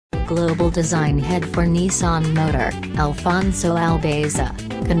global design head for Nissan Motor, Alfonso Albeza,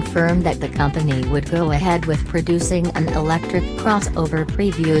 confirmed that the company would go ahead with producing an electric crossover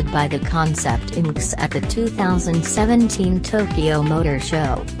previewed by the concept IMx at the 2017 Tokyo Motor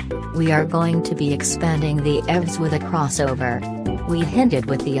Show. "We are going to be expanding the EVs with a crossover. We hinted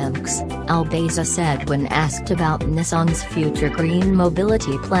with the IMx," Albeza said when asked about Nissan's future green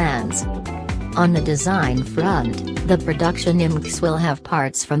mobility plans. On the design front, the production IMx will have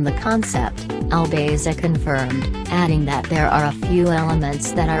parts from the concept, Albeza confirmed, adding that there are a few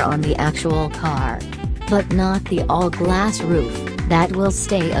elements that are on the actual car. But not the all-glass roof, that will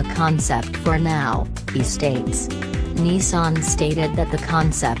stay a concept for now, he states. Nissan stated that the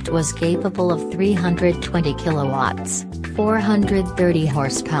concept was capable of 320 kilowatts, 430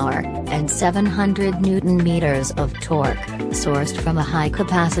 horsepower, and 700 Nm of torque, sourced from a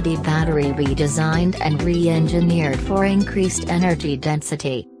high-capacity battery redesigned and re-engineered for increased energy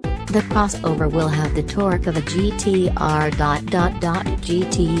density. The crossover will have the torque of a GTR.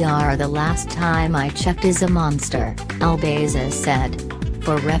 GTR the last time I checked is a monster, Albeza said.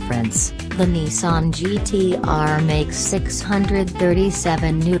 For reference, the Nissan GTR makes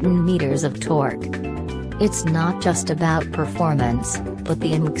 637 Nm of torque. It's not just about performance, but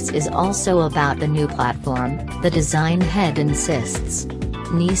the IMx is also about the new platform, the design head insists.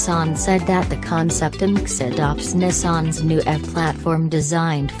 Nissan said that the concept IMx adopts Nissan's new EV platform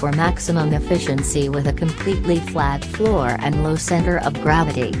designed for maximum efficiency with a completely flat floor and low center of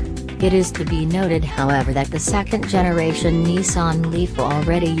gravity. It is to be noted however that the second-generation Nissan Leaf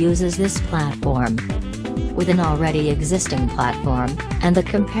already uses this platform. With an already existing platform, and the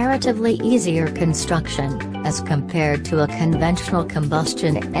comparatively easier construction, as compared to a conventional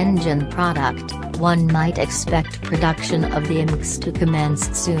combustion engine product, one might expect production of the IMx to commence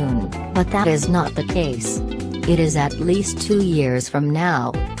soon, but that is not the case. It is at least 2 years from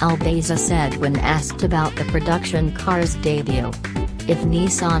now, Albeza said when asked about the production car's debut. If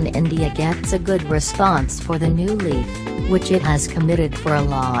Nissan India gets a good response for the new Leaf, which it has committed for a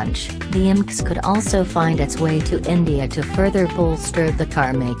launch, the IMx could also find its way to India to further bolster the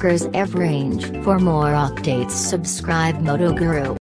carmaker's EV range. For more updates subscribe Moto Guru.